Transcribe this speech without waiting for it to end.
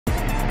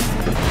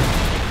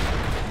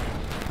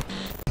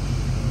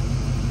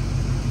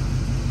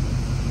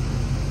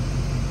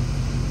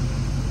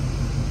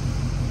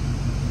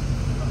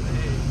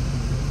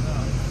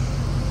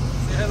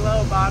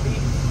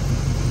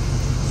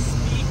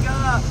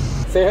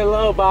Say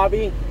hello,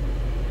 Bobby.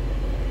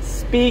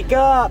 Speak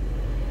up.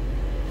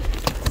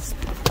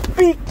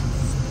 Speak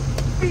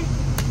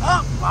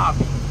up,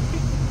 Bobby.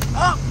 Speak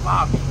up,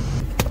 Bobby.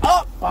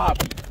 Up,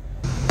 Bobby.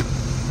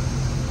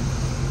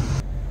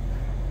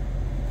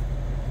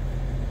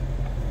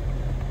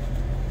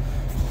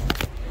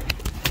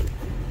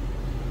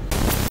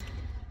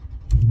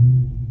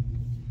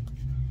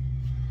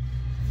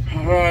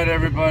 Alright,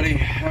 everybody.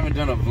 Haven't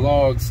done a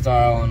vlog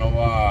style in a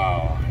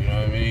while, you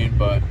know what I mean?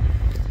 But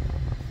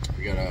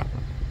we gotta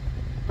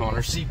put on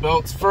our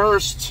seatbelts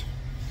first.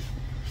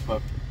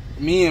 But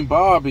me and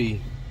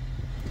Bobby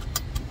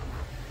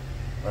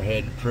are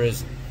heading to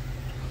prison.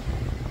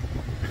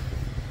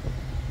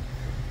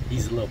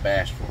 He's a little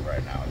bashful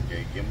right now,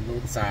 okay? Give him a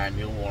little time,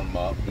 he'll warm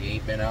up. He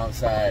ain't been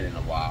outside in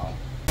a while.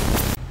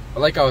 But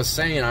like I was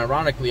saying,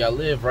 ironically, I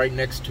live right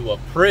next to a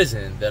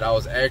prison that I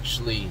was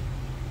actually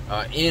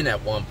in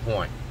at one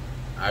point.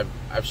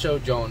 I've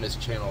showed you on this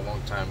channel a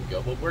long time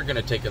ago, but we're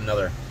gonna take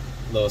another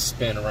little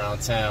spin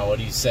around town. What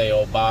do you say,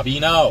 old Bobby?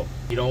 No,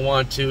 he don't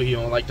want to. He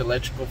don't like the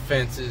electrical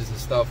fences and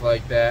stuff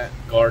like that.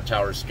 Guard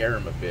towers scare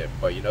him a bit,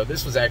 but you know,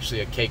 this was actually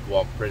a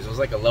cakewalk prison. It was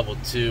like a level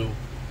 2.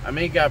 I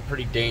mean, it got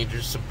pretty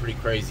dangerous, some pretty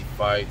crazy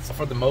fights.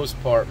 For the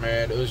most part,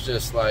 man, it was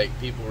just like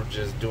people were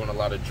just doing a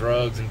lot of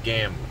drugs and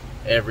gambling.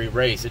 Every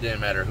race, it didn't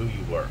matter who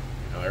you were.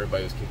 You know,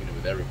 everybody was kicking it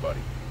with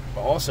everybody.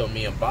 But also,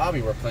 me and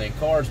Bobby were playing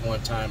cards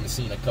one time and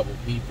seen a couple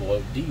people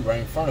OD right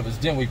in front of us,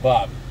 didn't we,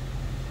 Bobby?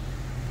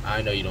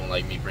 I know you don't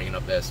like me bringing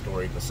up that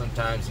story, but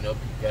sometimes, you know,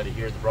 people got to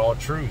hear the raw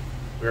truth.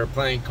 We were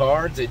playing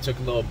cards, they took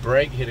a little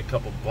break, hit a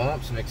couple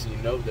bumps, next thing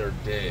you know, they're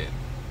dead.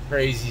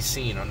 Crazy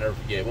scene, I'll never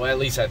forget. Well, at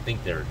least I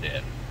think they were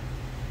dead.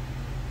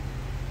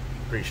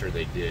 Pretty sure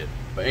they did.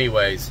 But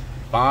anyways,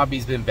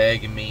 Bobby's been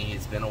begging me.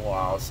 It's been a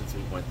while since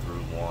we went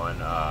through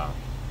one.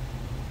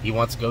 He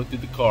wants to go through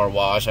the car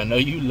wash. I know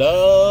you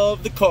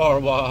love the car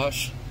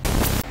wash.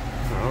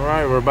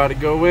 Alright, we're about to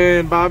go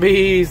in,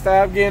 Bobby.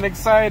 Stop getting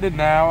excited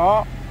now.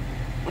 Oh,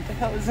 what the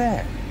hell is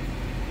that?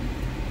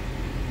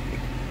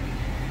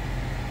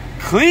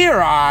 Clear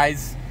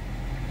eyes?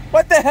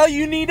 What the hell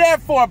you need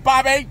that for,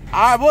 Bobby?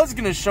 I was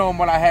going to show him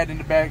what I had in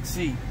the back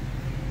seat.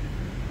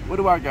 What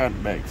do I got in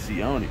the back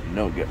seat? I don't even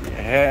know. Got me a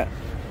hat.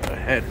 What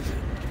hat is it?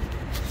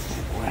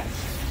 What?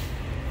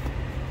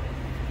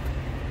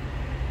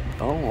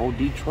 Oh, old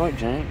Detroit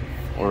jank.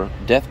 Or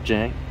Death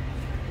jank.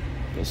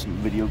 Got some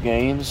video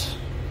games.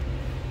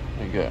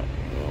 I got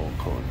old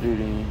Call of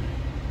Duty.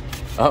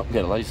 Oh,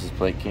 got a license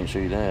plate. Can't show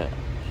you that.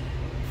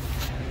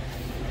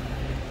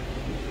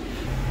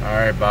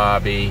 Alright,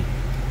 Bobby.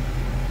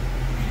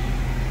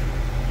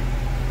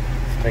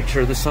 Let's make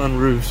sure the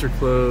sunroofs are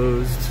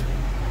closed.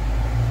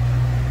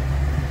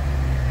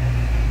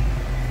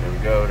 There we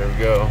go, there we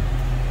go.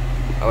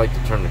 I like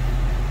to turn the...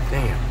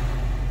 Damn.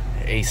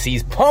 The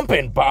AC's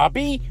pumping,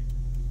 Bobby!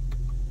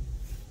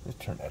 Let's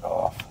turn that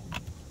off.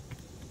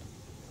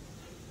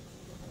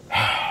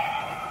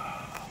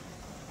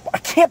 I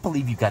can't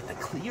believe you got the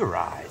clear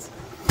eyes.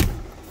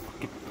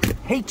 I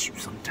hate you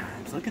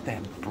sometimes. Look at that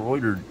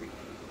embroidered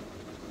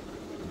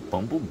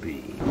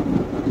bumblebee.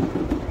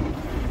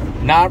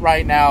 Not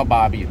right now,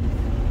 Bobby.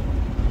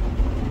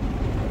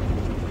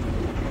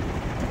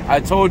 I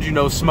told you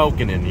no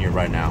smoking in here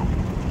right now.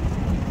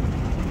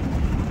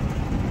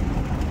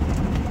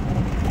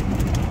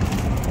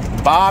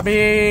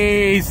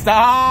 Bobby,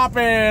 stop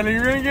it.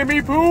 You're gonna get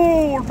me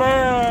pulled,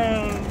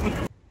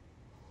 man.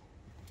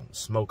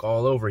 Smoke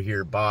all over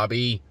here,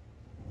 Bobby.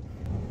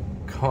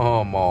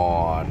 Come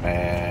on,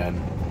 man.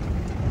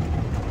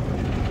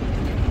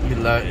 You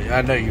love it.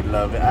 I know you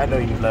love it. I know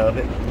you love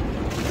it.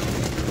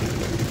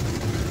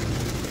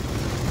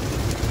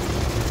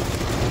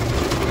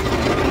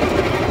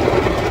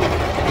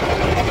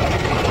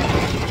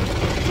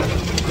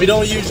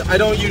 I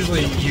don't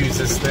usually use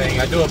this thing.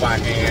 I do it by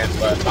hand,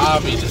 but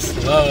Bobby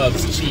just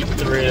loves cheap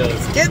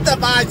thrills. Get the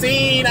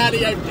Visine out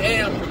of your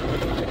damn...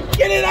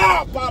 Get it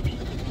out, Bobby!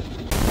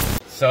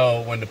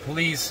 So, when the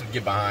police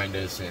get behind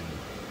us, and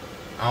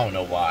I don't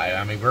know why.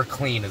 I mean, we're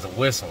clean as a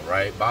whistle,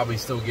 right? Bobby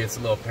still gets a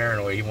little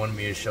paranoid. He wanted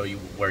me to show you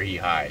where he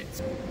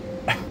hides.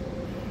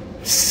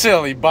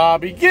 Silly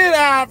Bobby. Get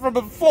out from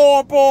the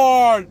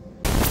floorboard!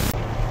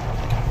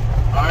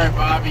 Alright,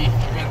 Bobby. You're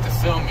going to have to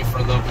film me for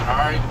a little bit,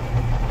 alright?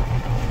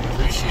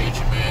 Appreciate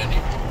you, man.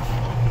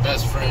 You're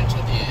best friend to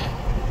the end.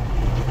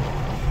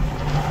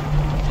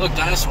 Look,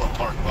 Dinosaur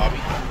Park, Bobby.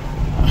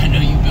 I know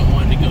you've been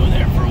wanting to go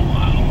there for a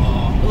while.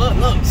 Oh,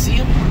 look, see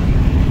him?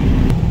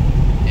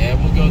 Yeah,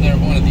 we'll go there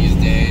one of these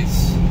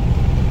days.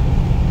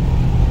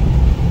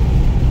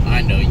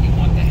 I know you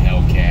want the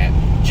Hellcat.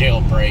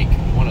 Jailbreak,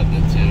 one of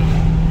the two.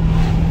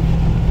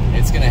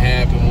 It's gonna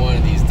happen one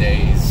of these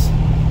days.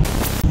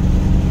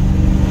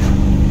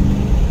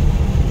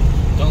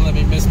 Don't let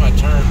me miss my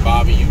turn,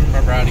 Bobby. You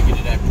remember how to get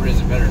to that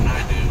prison better than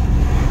I do.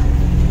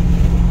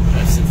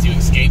 Since you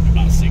escaped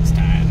about 6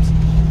 times.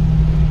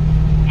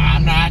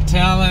 I'm not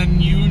telling.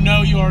 You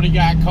know you already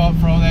got caught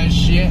for all that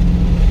shit.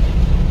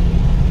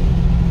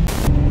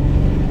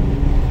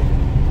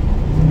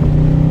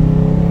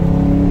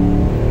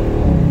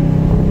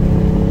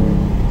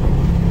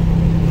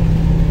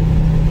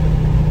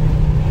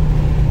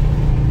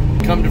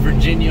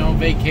 Virginia on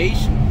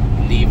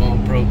vacation. Leave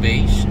on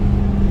probation.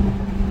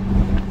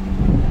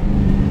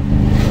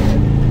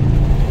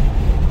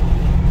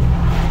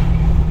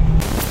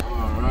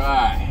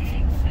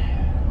 Alright.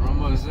 We're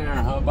almost there,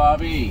 huh,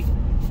 Bobby?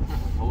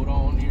 Hold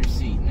on to your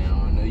seat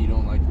now. I know you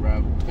don't like to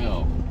ride with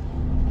Bell.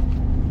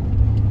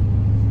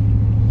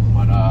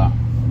 But,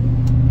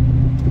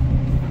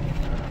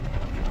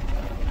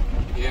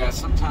 yeah,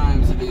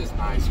 sometimes it is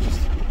nice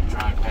just to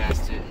drive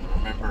past it and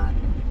remember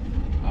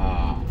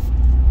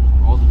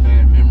all the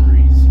bad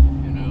memories,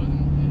 you know,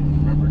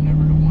 and remember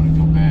never to want to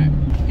go back.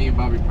 Me and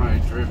Bobby probably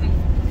driven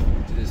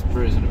to this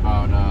prison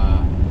about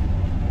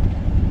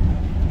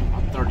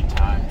 30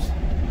 times,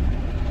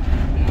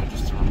 you know,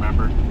 just to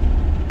remember,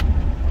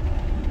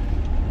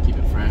 keep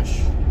it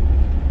fresh.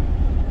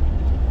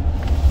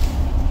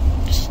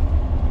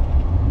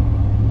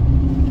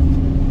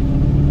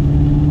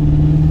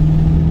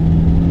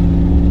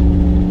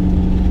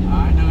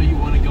 I know you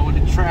want to go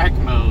into track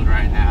mode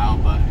right now,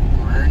 but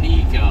we're in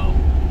eco.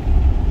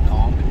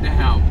 Calm it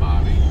down,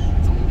 Bobby.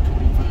 It's only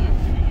 25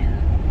 through here.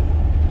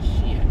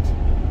 Shit.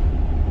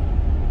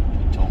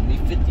 You told me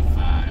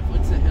 55.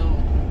 What's the hell?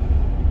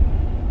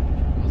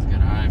 It's got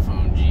an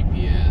iPhone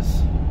GPS.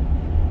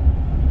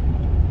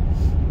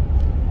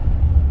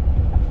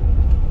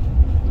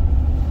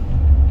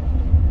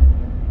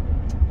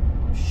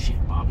 Oh shit,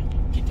 Bobby.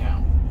 Get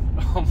down.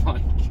 Oh my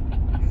god.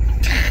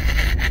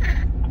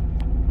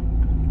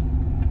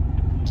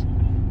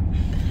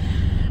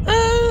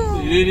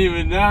 You didn't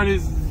even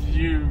notice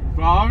you,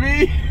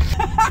 Bobby.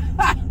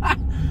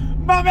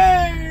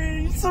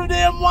 Bobby, you so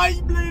damn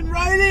white, blend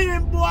right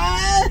in, boy.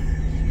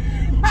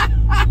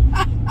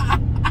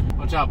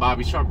 Watch out,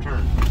 Bobby, sharp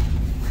turn.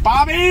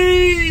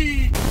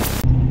 Bobby!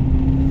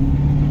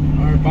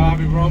 Alright,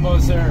 Bobby, we're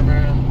almost there,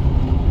 man.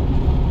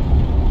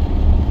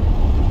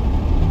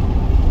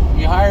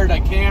 We hired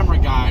a camera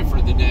guy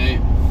for the day.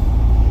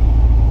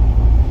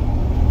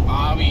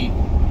 Bobby,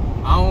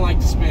 I don't like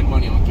to spend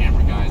money on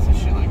camera guys and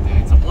shit like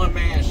that. It's a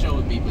one-man show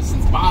with me, but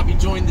since Bobby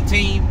joined the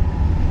team,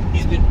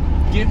 he's been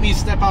giving me a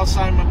step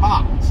outside my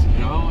box, you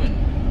know, and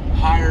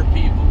hire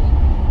people,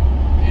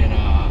 and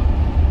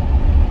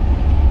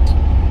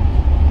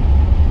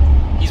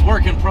he's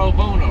working pro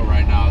bono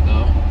right now,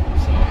 though,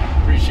 so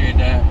appreciate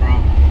that, bro.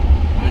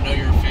 I know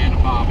you're a fan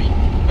of Bobby.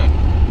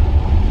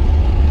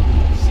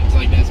 Seems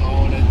like that's the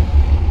only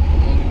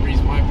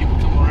reason why people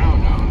come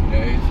around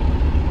nowadays.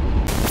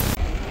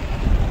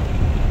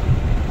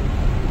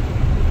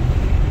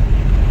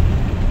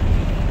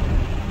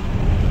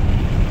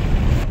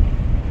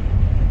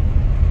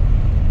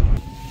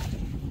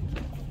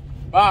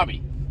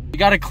 Bobby, you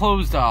got it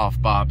closed off,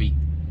 Bobby.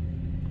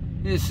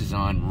 This is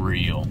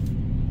unreal.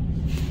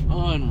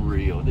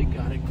 Unreal. They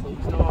got it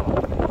closed off.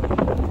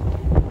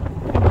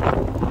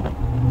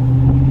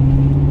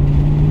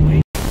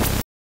 Wait.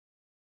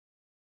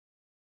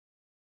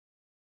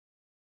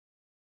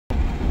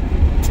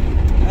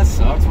 That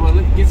sucks. Well,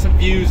 let's get some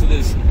views of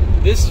this.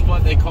 This is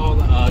what they call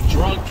a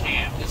drug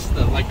camp. This is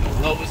the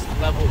lowest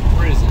level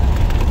prison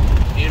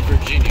in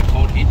Virginia,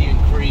 called Indian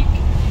Creek.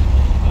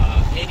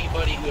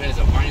 Anybody who has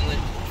a violent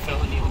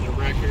felony on their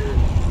record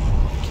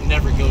can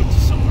never go to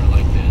somewhere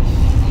like this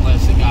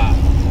unless they got,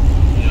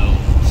 you know,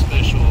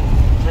 special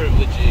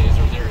privileges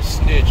or they're a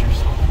snitch or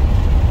something.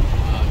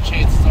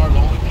 Chances are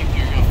the only people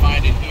you're going to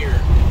find in here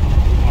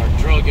are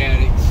drug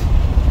addicts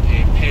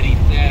and petty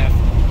theft.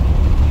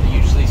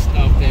 Usually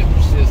stuff that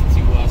persists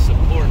to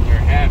support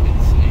their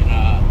habits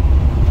and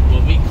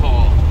what we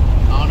call,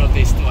 I don't know if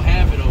they still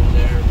have it over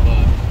there,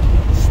 but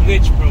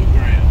snitch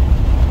program.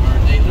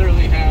 They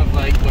literally have,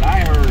 like what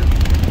I heard,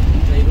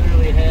 they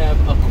literally have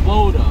a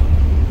quota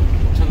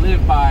to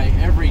live by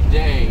every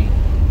day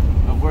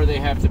of where they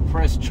have to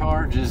press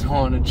charges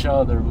on each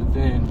other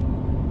within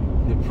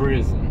the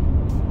prison.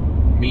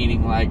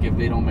 Meaning, like, if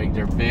they don't make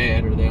their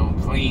bed or they don't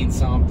clean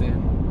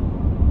something,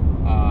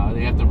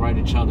 they have to write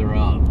each other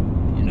up,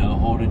 you know,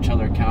 hold each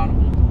other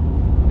accountable.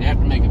 They have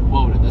to make a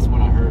quota, that's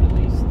what I heard at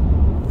least.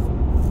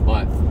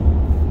 But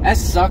that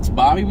sucks,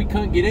 Bobby. We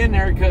couldn't get in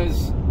there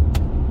because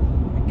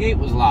the gate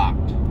was locked.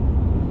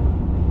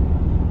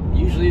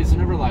 Usually it's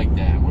never like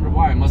that. I wonder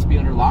why. It must be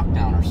under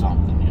lockdown or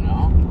something, you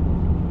know?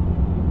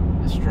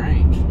 It's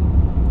strange.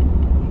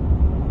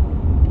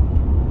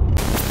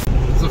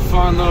 It's a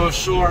fun little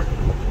short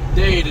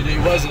day today,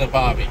 wasn't it,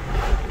 Bobby?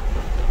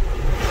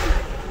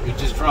 We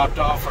just dropped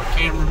off our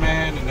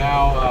cameraman and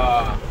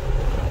now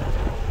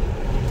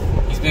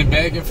he's been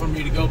begging for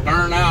me to go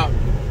burn out.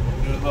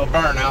 Do a little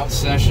burnout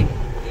session,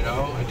 you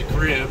know, at the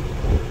crib.